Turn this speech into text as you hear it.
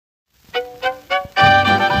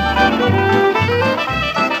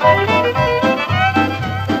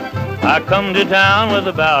come to town with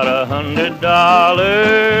about $100.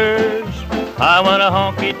 I went a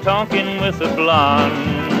honky-tonkin' with a blonde.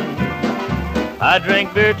 I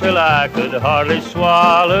drank beer till I could hardly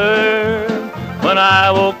swallow. When I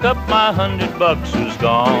woke up, my $100 was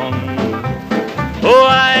gone. Oh,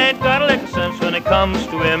 I ain't got a lick of sense when it comes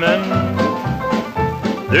to women.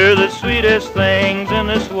 They're the sweetest things in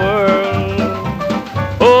this world.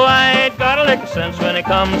 Oh, I ain't got a lick of sense when it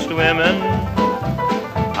comes to women.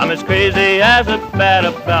 I'm as crazy as a bat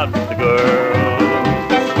about the girls.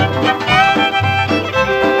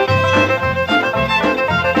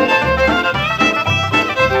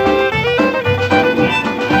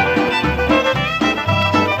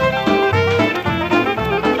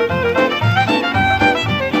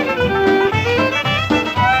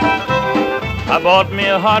 I bought me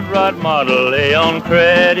a hot rod Model A on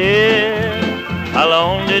credit. I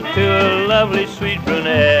loaned it to a lovely sweet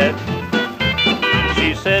brunette.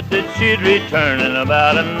 She said that she'd return in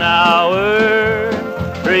about an hour.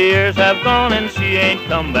 3 years have gone and she ain't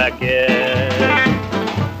come back yet.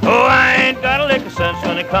 Oh, I ain't got a lick of sense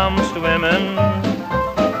when it comes to women.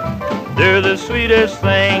 They're the sweetest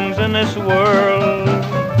things in this world.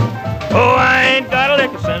 Oh, I ain't got a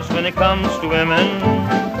lick of sense when it comes to women.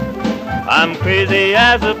 I'm crazy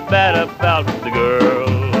as a bat about the girls.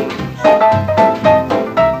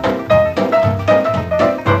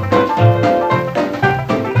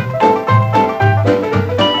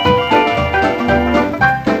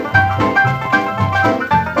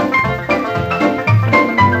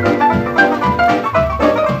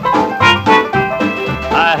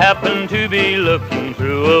 I happened to be looking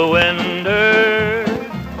through a window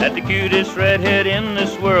at the cutest redhead in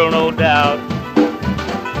this world, no doubt.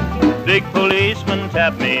 Big policeman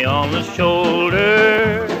tapped me on the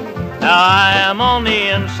shoulder. Now I am on the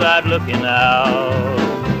inside looking out.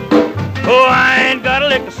 Oh, I ain't got a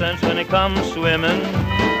lick of sense when it comes to women.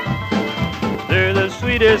 They're the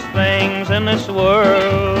sweetest things in this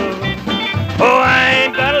world. Oh, I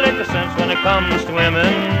ain't got a lick of sense when it comes to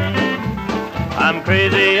women. I'm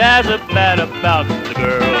crazy as a bat about the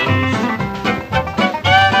girls.